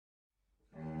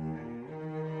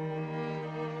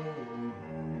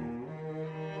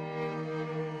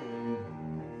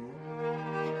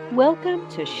Welcome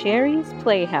to Sherri's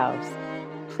Playhouse.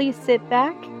 Please sit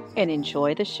back and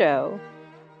enjoy the show.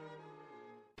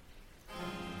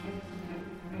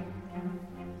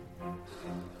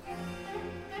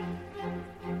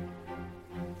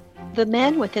 The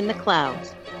Man Within the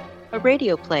Clouds, a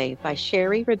radio play by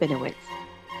Sherri Rabinowitz.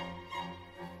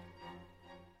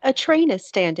 A train is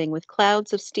standing with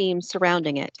clouds of steam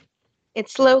surrounding it. It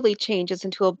slowly changes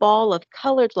into a ball of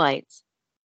colored lights.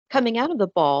 Coming out of the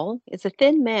ball is a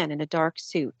thin man in a dark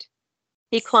suit.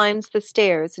 He climbs the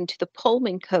stairs into the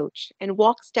Pullman coach and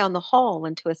walks down the hall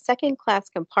into a second-class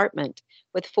compartment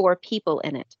with 4 people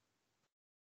in it.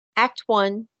 Act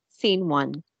 1, Scene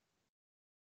 1.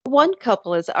 One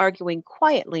couple is arguing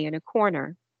quietly in a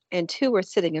corner, and 2 are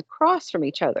sitting across from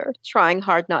each other, trying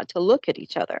hard not to look at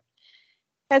each other.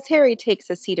 As Harry takes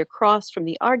a seat across from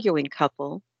the arguing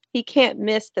couple, he can't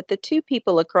miss that the 2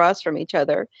 people across from each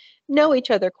other know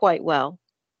each other quite well.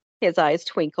 His eyes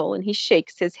twinkle and he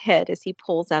shakes his head as he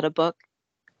pulls out a book.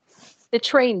 The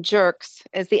train jerks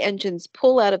as the engines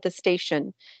pull out of the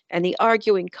station and the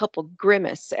arguing couple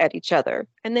grimace at each other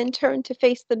and then turn to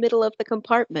face the middle of the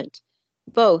compartment.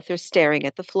 Both are staring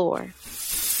at the floor.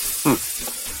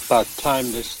 About time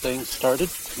this thing started.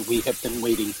 We have been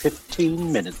waiting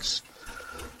 15 minutes.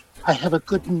 I have a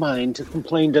good mind to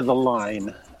complain to the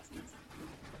line.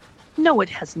 No, it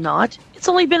has not. It's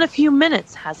only been a few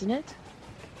minutes, hasn't it?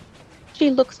 She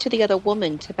looks to the other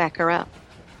woman to back her up.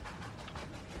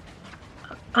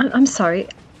 I'm sorry.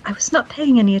 I was not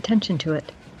paying any attention to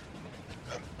it.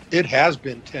 It has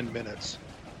been 10 minutes.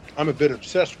 I'm a bit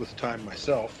obsessed with time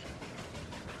myself.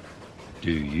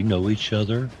 Do you know each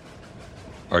other?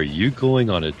 Are you going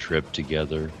on a trip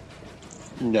together?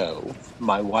 No,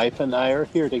 my wife and I are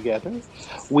here together.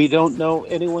 We don't know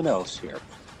anyone else here.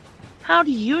 How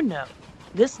do you know?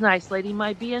 This nice lady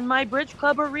might be in my bridge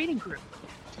club or reading group.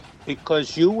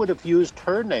 Because you would have used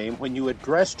her name when you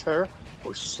addressed her,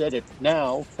 or said it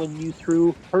now when you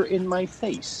threw her in my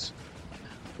face.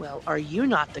 Well, are you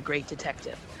not the great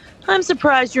detective? I'm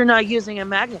surprised you're not using a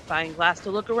magnifying glass to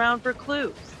look around for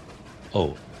clues.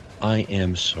 Oh, I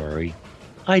am sorry.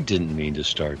 I didn't mean to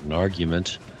start an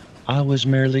argument. I was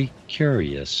merely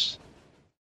curious.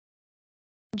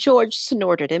 George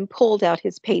snorted and pulled out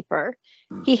his paper.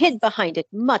 He hid behind it,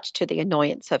 much to the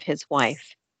annoyance of his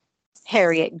wife.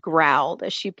 Harriet growled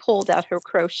as she pulled out her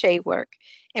crochet work,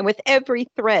 and with every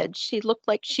thread she looked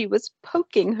like she was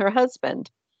poking her husband.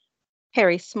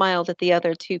 Harry smiled at the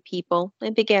other 2 people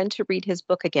and began to read his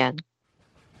book again.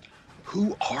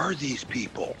 Who are these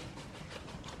people?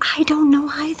 I don't know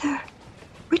either.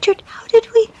 Richard, how did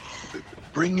we...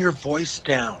 Bring your voice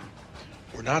down.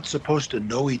 We're not supposed to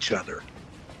know each other.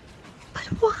 But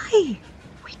why?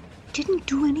 We didn't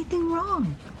do anything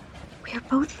wrong. We are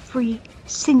both free,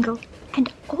 single,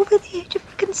 and over the age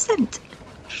of consent.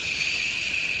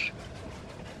 Shh.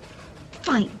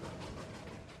 Fine.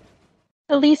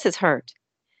 Elise is hurt.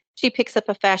 She picks up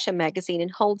a fashion magazine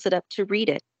and holds it up to read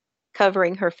it,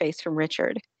 covering her face from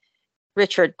Richard.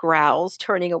 Richard growls,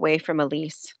 turning away from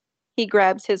Elise. He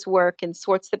grabs his work and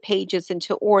sorts the pages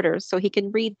into order so he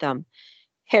can read them.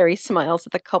 Harry smiles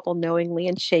at the couple knowingly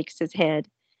and shakes his head.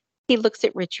 He looks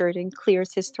at Richard and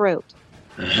clears his throat.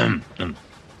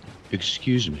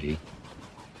 Excuse me.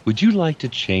 Would you like to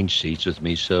change seats with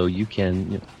me so you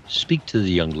can speak to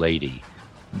the young lady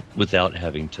without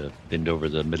having to bend over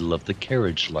the middle of the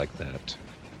carriage like that?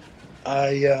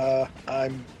 I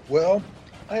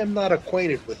am not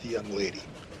acquainted with the young lady.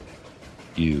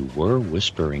 You were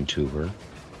whispering to her.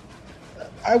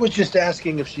 I was just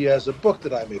asking if she has a book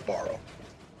that I may borrow.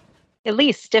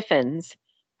 Elise stiffens.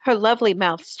 Her lovely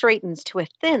mouth straightens to a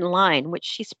thin line, which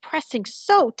she's pressing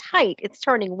so tight it's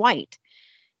turning white.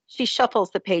 She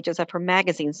shuffles the pages of her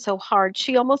magazine so hard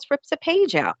she almost rips a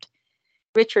page out.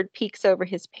 Richard peeks over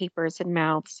his papers and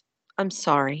mouths, "I'm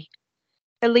sorry."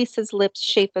 Elise's lips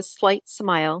shape a slight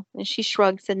smile, and she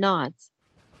shrugs and nods.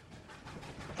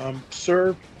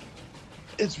 Sir,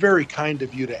 it's very kind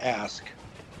of you to ask.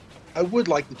 I would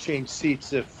like to change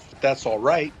seats if that's all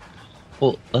right.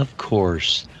 Well, of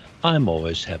course. I'm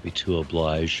always happy to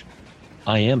oblige.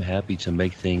 I am happy to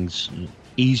make things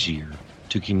easier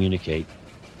to communicate.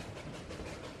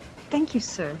 Thank you,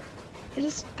 sir. It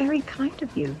is very kind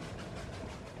of you.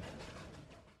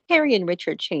 Harry and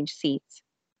Richard change seats.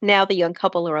 Now the young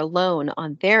couple are alone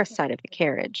on their side of the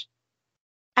carriage.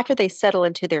 After they settle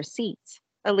into their seats,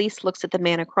 Elise looks at the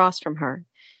man across from her.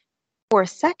 For a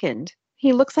second,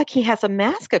 he looks like he has a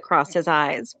mask across his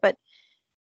eyes, but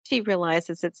she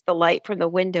realizes it's the light from the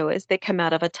window as they come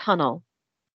out of a tunnel.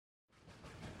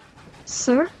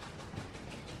 Sir?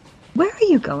 Where are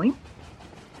you going?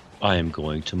 I am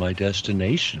going to my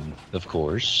destination, of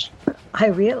course. I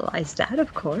realize that,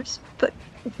 of course. But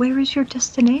where is your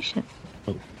destination?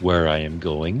 Where I am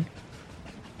going?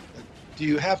 Do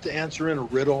you have to answer in a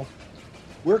riddle?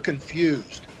 We're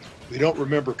confused. We don't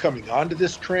remember coming onto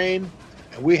this train,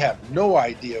 and we have no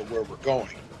idea where we're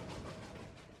going.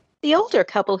 The older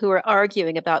couple who are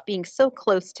arguing about being so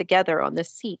close together on the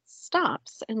seats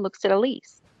stops and looks at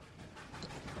Elise.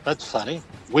 That's funny.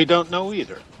 We don't know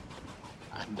either.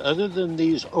 And other than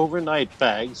these overnight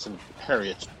bags and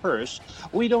Harriet's purse,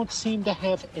 we don't seem to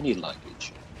have any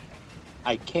luggage.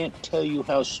 I can't tell you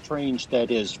how strange that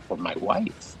is for my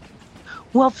wife.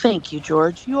 Well, thank you,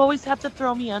 George. You always have to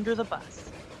throw me under the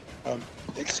bus.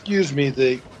 Excuse me,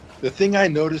 the thing I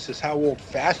notice is how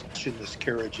old-fashioned this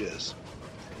carriage is.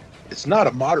 It's not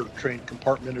a modern train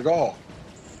compartment at all.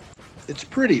 It's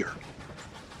prettier.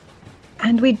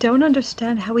 And we don't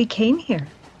understand how we came here.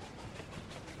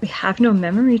 We have no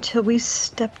memory till we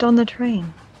stepped on the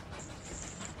train.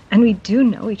 And we do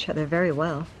know each other very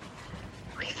well.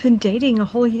 We've been dating a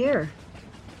whole year.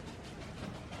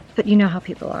 But you know how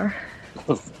people are.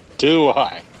 Do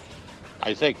I?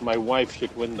 I think my wife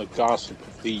should win the Gossip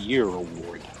of the Year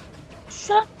award.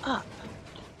 Shut up.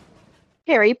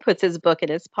 Harry puts his book in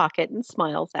his pocket and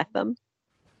smiles at them.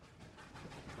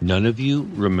 None of you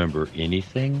remember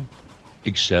anything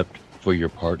except for your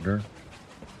partner?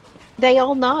 They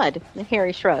all nod, and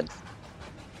Harry shrugs.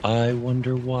 I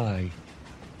wonder why.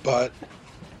 But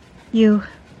You.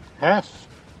 Half.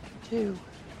 2.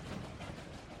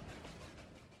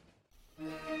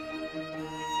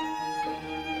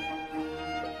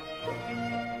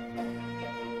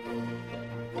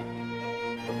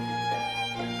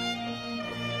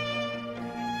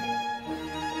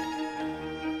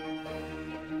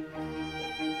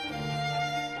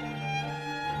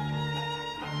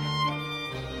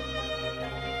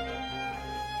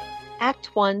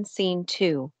 Act 1, Scene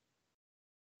 2.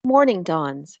 Morning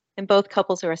dawns, and both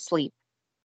couples are asleep.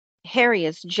 Harry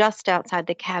is just outside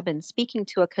the cabin speaking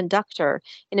to a conductor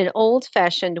in an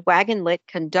old-fashioned wagon-lit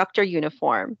conductor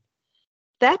uniform.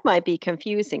 That might be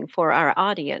confusing for our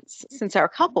audience, since our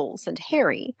couples and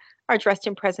Harry are dressed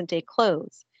in present-day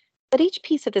clothes, but each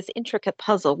piece of this intricate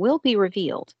puzzle will be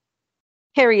revealed.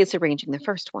 Harry is arranging the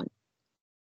first one.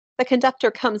 The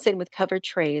conductor comes in with covered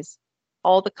trays.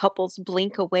 All the couples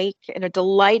blink awake and are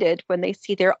delighted when they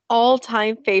see their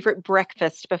all-time favorite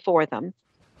breakfast before them.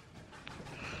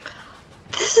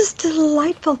 This is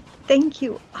delightful. Thank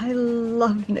you. I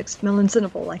love mixed melons in a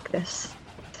bowl like this.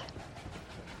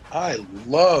 I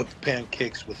love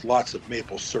pancakes with lots of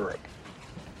maple syrup.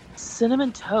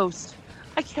 Cinnamon toast.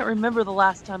 I can't remember the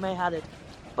last time I had it,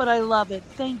 but I love it.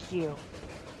 Thank you.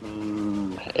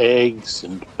 Eggs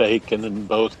and bacon, and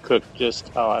both cooked just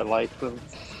how I like them.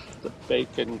 The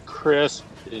bacon crisp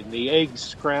and the eggs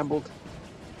scrambled.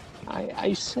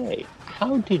 I say,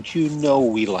 how did you know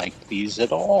we liked these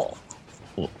at all?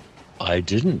 Well, I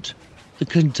didn't. The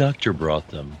conductor brought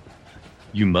them.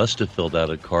 You must have filled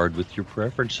out a card with your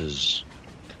preferences.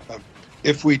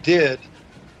 If we did,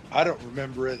 I don't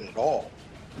remember it at all.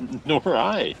 Nor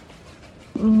I.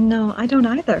 No, I don't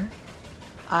either.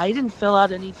 I didn't fill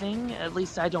out anything. At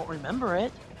least I don't remember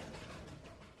it.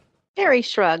 Harry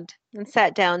shrugged and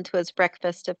sat down to his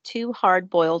breakfast of 2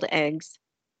 hard-boiled eggs.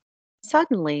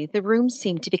 Suddenly, the room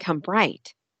seemed to become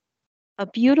bright. A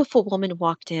beautiful woman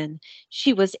walked in.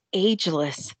 She was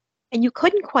ageless, and you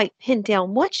couldn't quite pin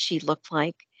down what she looked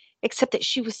like, except that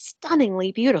she was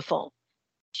stunningly beautiful.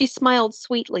 She smiled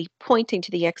sweetly, pointing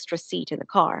to the extra seat in the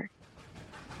car.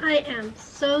 I am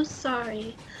so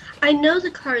sorry. I know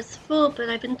the car is full, but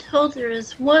I've been told there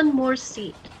is one more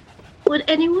seat. Would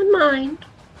anyone mind?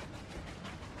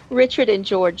 Richard and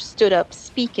George stood up,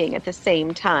 speaking at the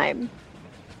same time.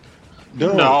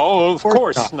 No, of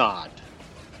course not.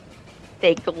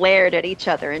 They glared at each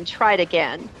other and tried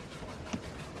again.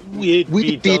 We'd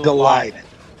be delighted.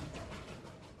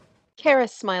 Kara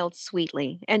smiled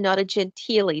sweetly and nodded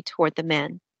genteelly toward the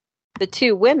men. The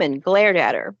 2 women glared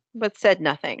at her, but said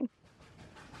nothing.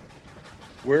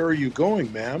 Where are you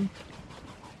going, ma'am?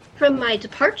 From my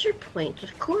departure point,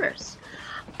 of course.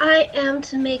 I am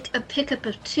to make a pickup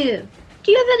of 2.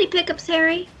 Do you have any pickups,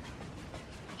 Harry?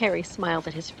 Harry smiled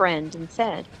at his friend and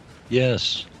said,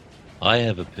 Yes, I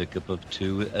have a pickup of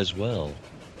 2 as well.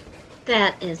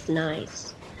 That is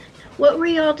nice. What were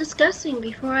you all discussing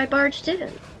before I barged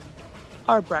in?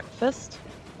 Our breakfast.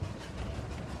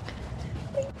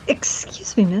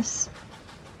 Excuse me, miss.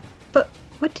 But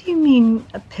what do you mean,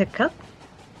 a pickup?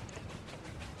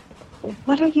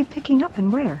 What are you picking up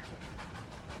and where?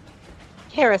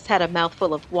 Karis had a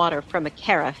mouthful of water from a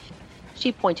carafe.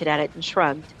 She pointed at it and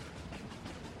shrugged.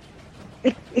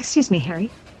 Excuse me, Harry,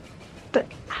 but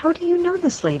how do you know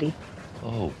this lady?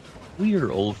 Oh, we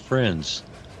are old friends.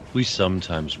 We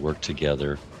sometimes work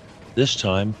together. This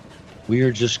time, we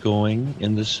are just going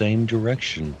in the same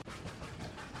direction.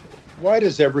 Why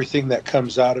does everything that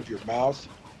comes out of your mouth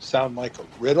sound like a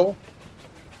riddle?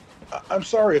 I'm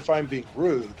sorry if I'm being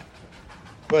rude,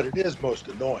 but it is most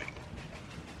annoying.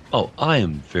 Oh, I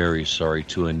am very sorry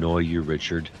to annoy you,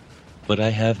 Richard, but I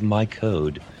have my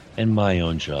code and my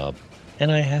own job,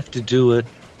 and I have to do it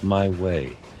my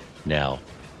way. Now,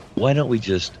 why don't we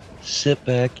just sit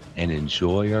back and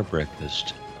enjoy our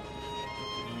breakfast?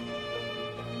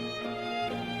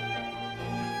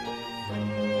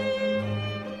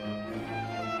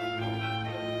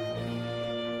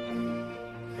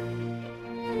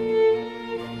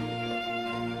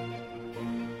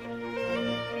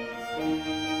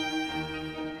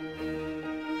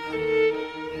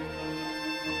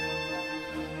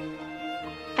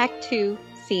 Act 2,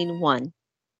 Scene 1.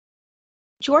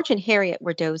 George and Harriet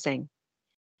were dozing.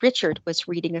 Richard was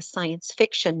reading a science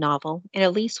fiction novel, and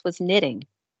Elise was knitting.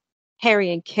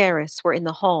 Harry and Karis were in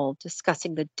the hall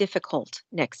discussing the difficult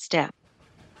next step.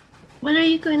 What are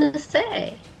you going to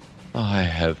say? I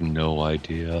have no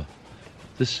idea.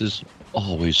 This is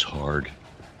always hard.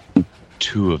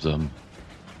 Two of them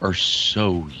are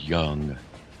so young.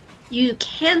 You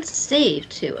can't save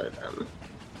two of them.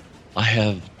 I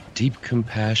have deep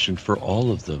compassion for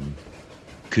all of them.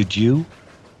 Could you?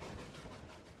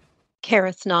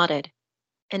 Karis nodded,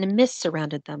 and a mist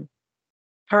surrounded them.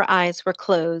 Her eyes were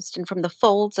closed, and from the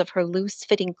folds of her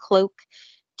loose-fitting cloak,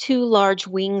 two large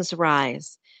wings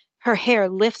rise. Her hair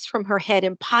lifts from her head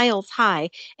and piles high,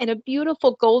 and a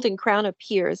beautiful golden crown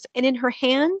appears, and in her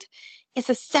hand is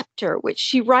a scepter, which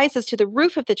she rises to the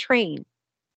roof of the train.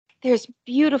 There's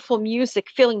beautiful music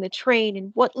filling the train,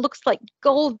 and what looks like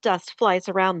gold dust flies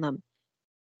around them.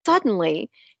 Suddenly,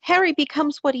 Harry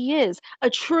becomes what he is, a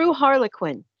true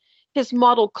harlequin. His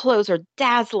model clothes are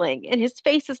dazzling, and his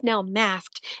face is now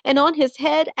masked, and on his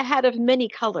head a hat of many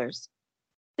colors.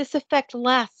 This effect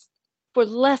lasts for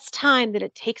less time than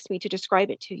it takes me to describe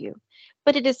it to you,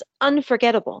 but it is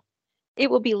unforgettable.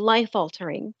 It will be life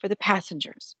altering for the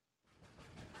passengers.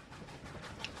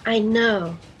 I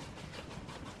know.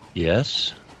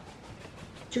 Yes?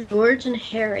 George and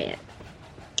Harriet.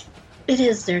 It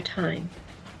is their time.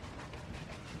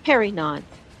 Harry nods.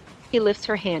 He lifts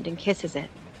her hand and kisses it.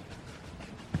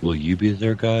 Will you be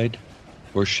their guide,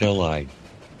 or shall I?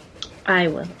 I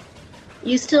will.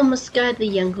 You still must guide the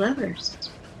young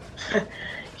lovers.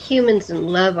 Humans in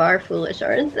love are foolish,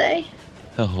 aren't they?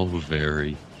 Oh,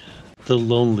 very. The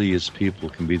loneliest people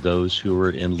can be those who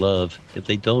are in love if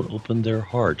they don't open their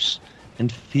hearts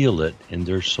and feel it in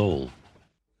their soul.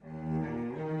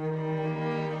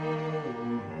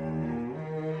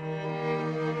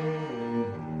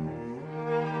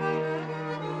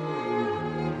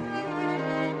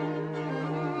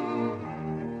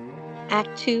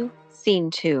 Act 2, Scene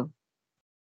 2.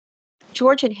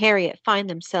 George and Harriet find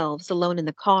themselves alone in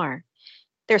the car.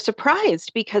 They're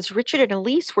surprised because Richard and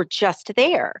Elise were just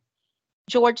there.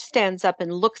 George stands up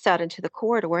and looks out into the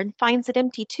corridor and finds it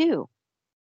empty too.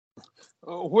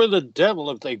 Where the devil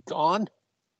have they gone?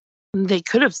 They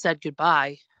could have said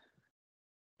goodbye.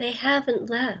 They haven't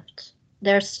left.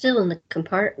 They're still in the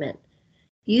compartment.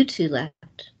 You two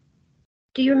left.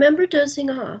 Do you remember dozing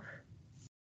off?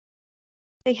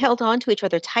 They held on to each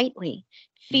other tightly,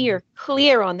 fear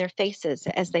clear on their faces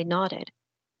as they nodded.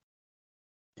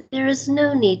 There is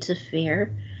no need to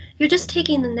fear. You're just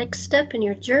taking the next step in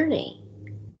your journey.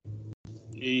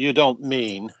 You don't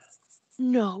mean?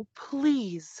 No,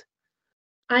 please.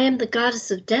 I am the goddess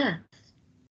of death,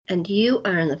 and you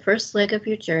are in the first leg of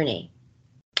your journey.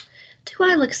 Do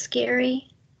I look scary?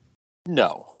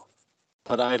 No.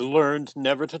 But I learned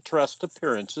never to trust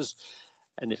appearances.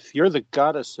 And if you're the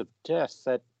goddess of death,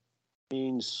 that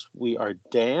means we are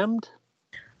damned?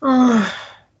 Oh,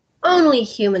 only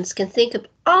humans can think of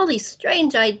all these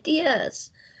strange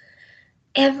ideas.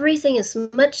 Everything is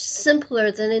much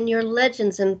simpler than in your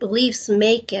legends and beliefs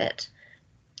make it.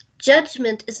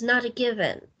 Judgment is not a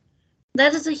given.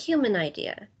 That is a human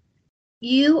idea.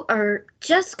 You are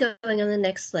just going on the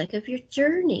next leg of your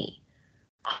journey.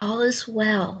 All is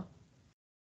well.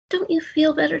 Don't you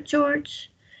feel better, George?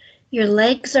 Your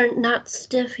legs are not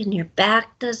stiff and your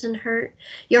back doesn't hurt.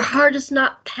 Your heart is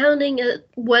not pounding at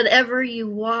whatever you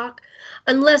walk,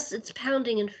 unless it's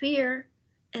pounding in fear.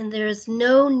 And there is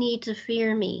no need to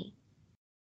fear me.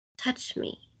 Touch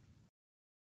me.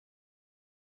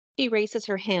 She raises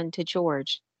her hand to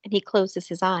George, and he closes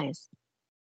his eyes.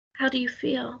 How do you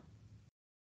feel?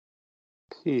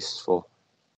 Peaceful.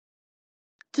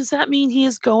 Does that mean he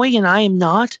is going and I am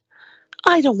not?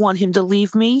 I don't want him to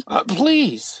leave me.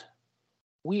 Please.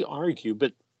 We argue,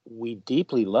 but we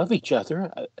deeply love each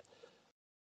other.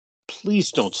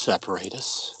 Please don't separate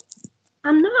us.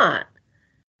 I'm not.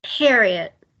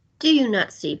 Harriet, do you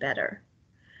not see better?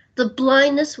 The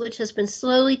blindness which has been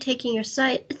slowly taking your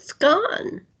sight, it's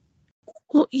gone.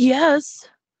 Well, yes.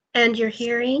 And your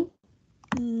hearing?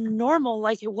 Normal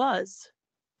like it was.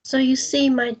 So you see,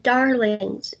 my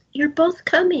darlings, you're both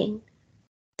coming.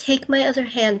 Take my other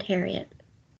hand, Harriet,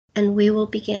 and we will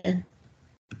begin.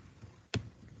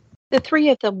 The three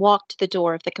of them walked to the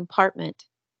door of the compartment,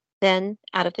 then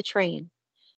out of the train,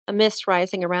 a mist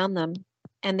rising around them,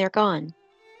 and they're gone.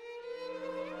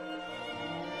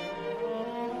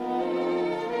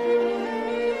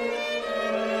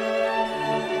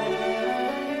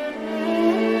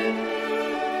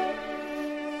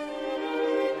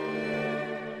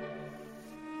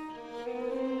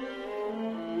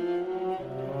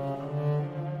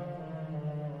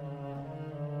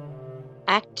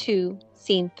 Act 2,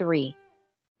 Scene 3.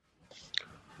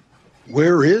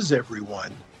 Where is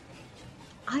everyone?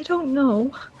 I don't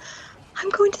know. I'm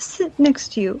going to sit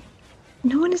next to you.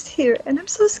 No one is here, and I'm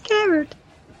so scared.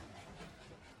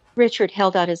 Richard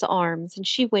held out his arms, and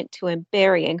she went to him,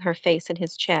 burying her face in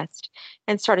his chest,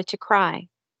 and started to cry.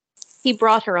 He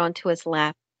brought her onto his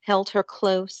lap, held her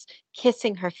close,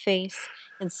 kissing her face,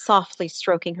 and softly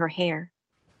stroking her hair.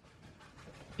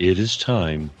 It is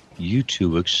time you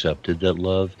two accepted that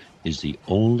love is the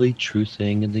only true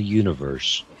thing in the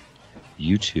universe.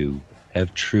 You two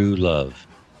have true love.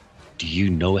 Do you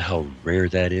know how rare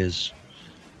that is?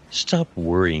 Stop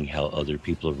worrying how other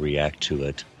people react to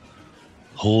it.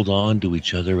 Hold on to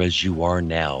each other as you are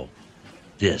now.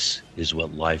 This is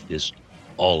what life is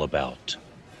all about.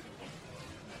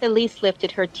 Elise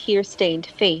lifted her tear-stained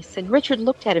face, and Richard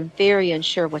looked at him, very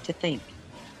unsure what to think.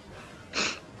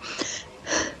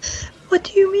 What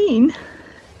do you mean?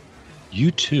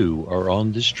 You two are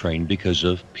on this train because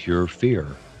of pure fear.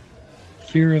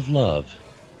 Fear of love,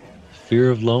 fear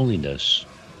of loneliness,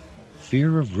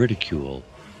 fear of ridicule,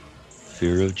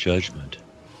 fear of judgment.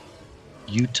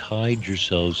 You tied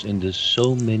yourselves into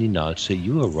so many knots that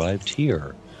you arrived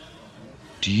here.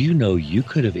 Do you know you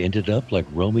could have ended up like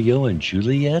Romeo and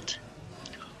Juliet?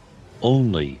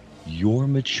 Only your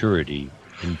maturity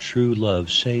and true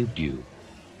love saved you.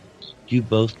 You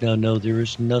both now know there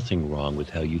is nothing wrong with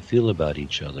how you feel about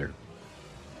each other.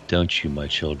 Don't you, my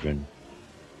children?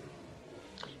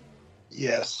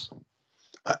 Yes.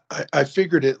 I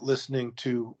figured it listening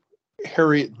to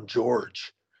Harriet and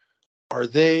George. Are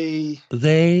they...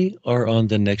 They are on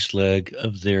the next leg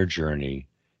of their journey,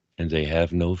 and they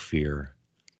have no fear.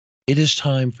 It is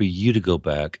time for you to go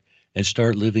back and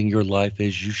start living your life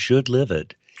as you should live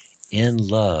it, in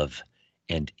love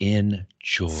and in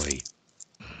joy.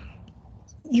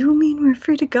 You mean we're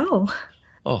free to go?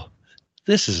 Oh,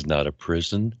 this is not a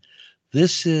prison.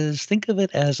 Think of it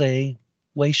as a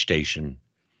weigh station.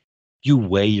 You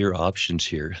weigh your options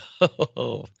here.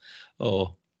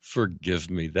 Oh, forgive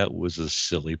me. That was a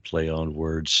silly play on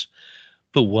words.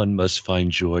 But one must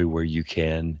find joy where you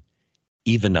can.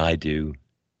 Even I do.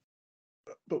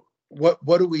 But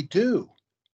what do we do?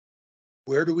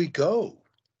 Where do we go?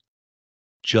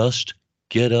 Just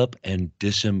get up and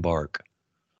disembark.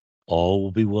 All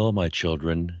will be well, my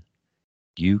children.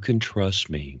 You can trust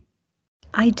me.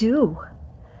 I do.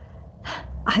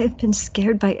 I have been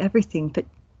scared by everything, but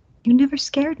you never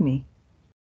scared me.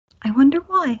 I wonder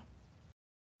why.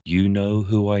 You know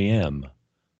who I am.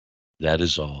 That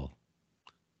is all.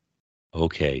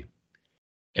 Okay.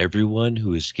 Everyone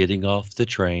who is getting off the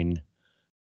train,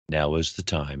 now is the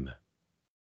time.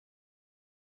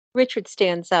 Richard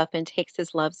stands up and takes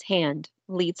his love's hand,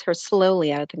 leads her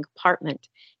slowly out of the compartment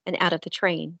and out of the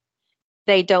train.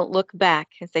 They don't look back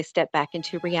as they step back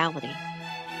into reality.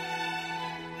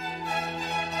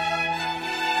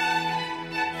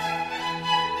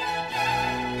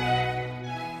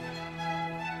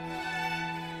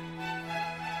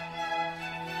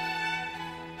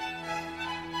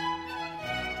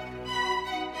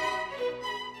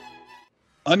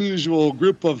 Unusual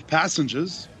group of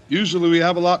passengers. Usually we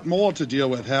have a lot more to deal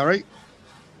with, Harry.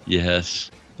 Yes,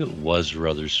 it was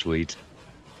rather sweet.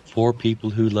 4 people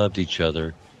who loved each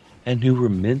other and who were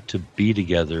meant to be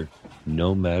together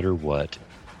no matter what.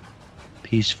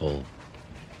 Peaceful.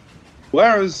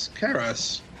 Where is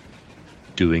Karis?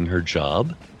 Doing her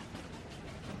job?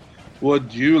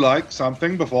 Would you like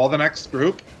something before the next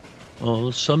group?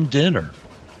 Oh, some dinner.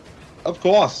 Of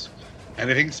course.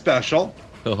 Anything special?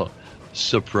 Oh,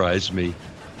 surprise me.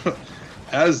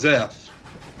 As if.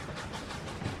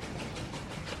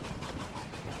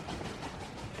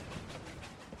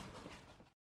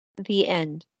 The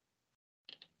end.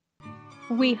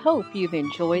 We hope you've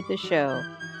enjoyed the show.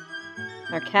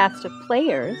 Our cast of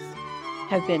players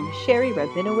have been Sherri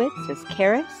Rabinowitz as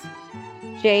Karis,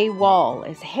 Jay Wall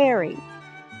as Harry,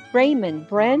 Raymond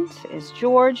Brent as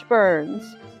George Burns,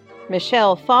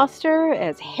 Michelle Foster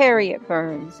as Harriet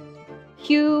Burns,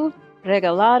 Hugh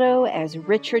Regalado as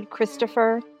Richard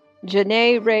Christopher,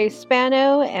 Janae Ray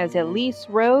Spano as Elise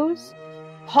Rose,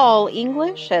 Paul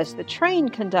English as the train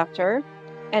conductor,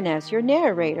 and as your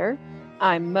narrator,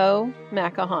 I'm Mo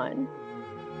Macahan.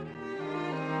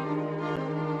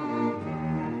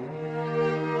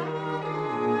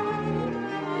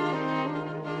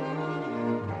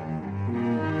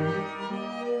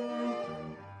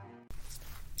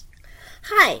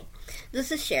 Hi, this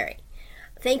is Sherri.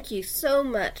 Thank you so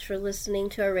much for listening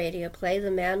to our radio play, The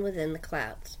Man Within the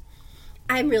Clouds.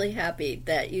 I'm really happy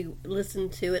that you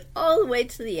listened to it all the way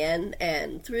to the end,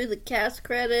 and through the cast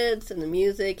credits and the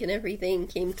music and everything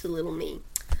came to little me.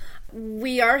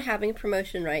 We are having a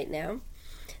promotion right now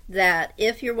that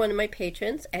if you're one of my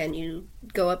patrons and you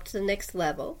go up to the next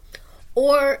level,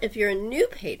 or if you're a new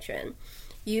patron,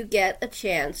 you get a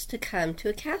chance to come to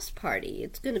a cast party.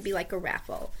 It's going to be like a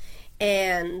raffle.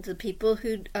 And the people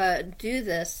who do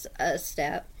this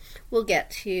step will get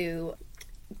to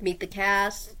meet the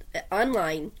cast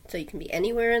online, so you can be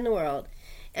anywhere in the world,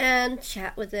 and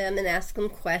chat with them and ask them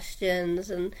questions,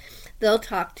 and they'll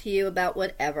talk to you about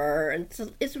whatever. And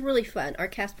it's really fun. Our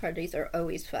cast parties are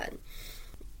always fun.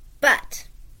 But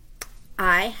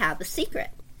I have a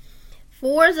secret.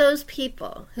 For those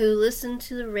people who listen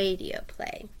to the radio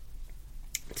play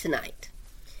tonight,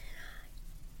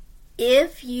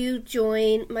 if you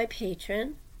join my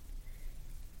patron,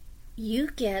 you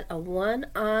get a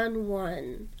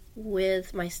one-on-one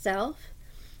with myself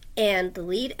and the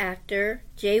lead actor,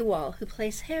 Jay Wall, who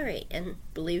plays Harry. And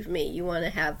believe me, you want to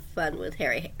have fun with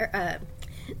Harry.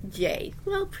 Jay,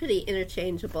 well, pretty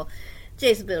interchangeable.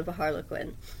 Jay's a bit of a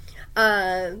harlequin.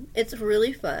 It's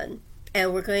really fun.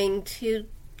 And we're going to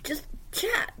just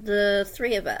chat, the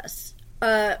three of us.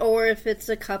 Or if it's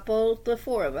a couple, the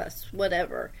four of us,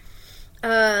 whatever.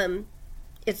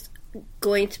 It's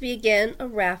going to be, again, a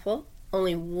raffle.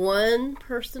 Only one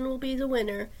person will be the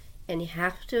winner, and you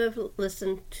have to have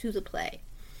listened to the play.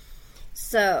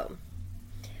 So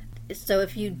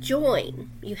if you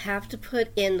join, you have to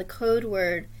put in the code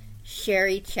word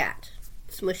Sherri Chat,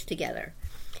 smushed together.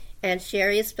 And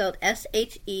Sherri is spelled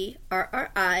Sherri,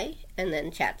 and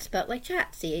then chat spelled like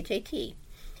chat, CHAT.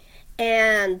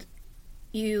 And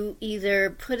you either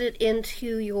put it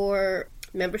into your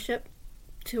membership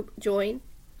to join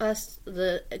us,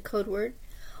 the code word,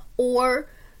 or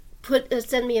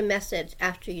send me a message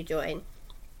after you join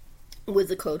with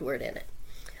the code word in it.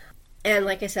 And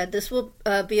like I said, this will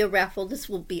be a raffle. This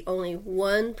will be only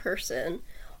one person,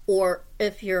 or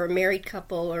if you're a married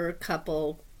couple or a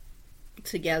couple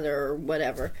together or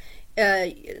whatever,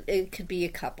 it could be a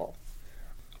couple.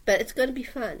 But it's going to be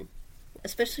fun,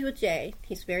 especially with Jay.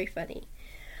 He's very funny.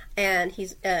 And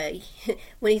he's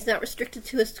when he's not restricted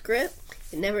to a script,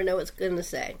 you never know what it's going to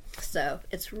say. So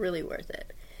it's really worth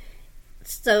it.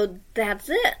 So that's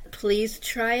it. Please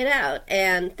try it out.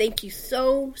 And thank you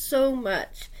so, so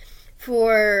much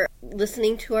for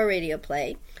listening to our radio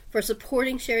play, for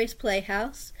supporting Sherri's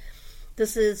Playhouse.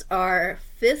 This is our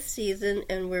 5th season,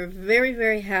 and we're very,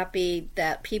 very happy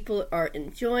that people are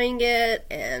enjoying it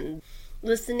and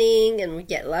listening, and we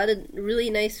get a lot of really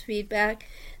nice feedback.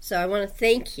 So I want to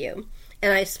thank you.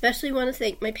 And I especially want to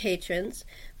thank my patrons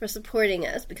for supporting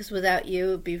us, because without you,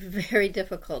 it would be very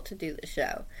difficult to do the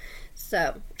show.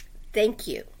 So thank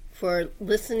you for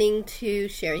listening to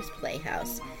Sherri's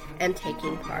Playhouse and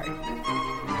taking part.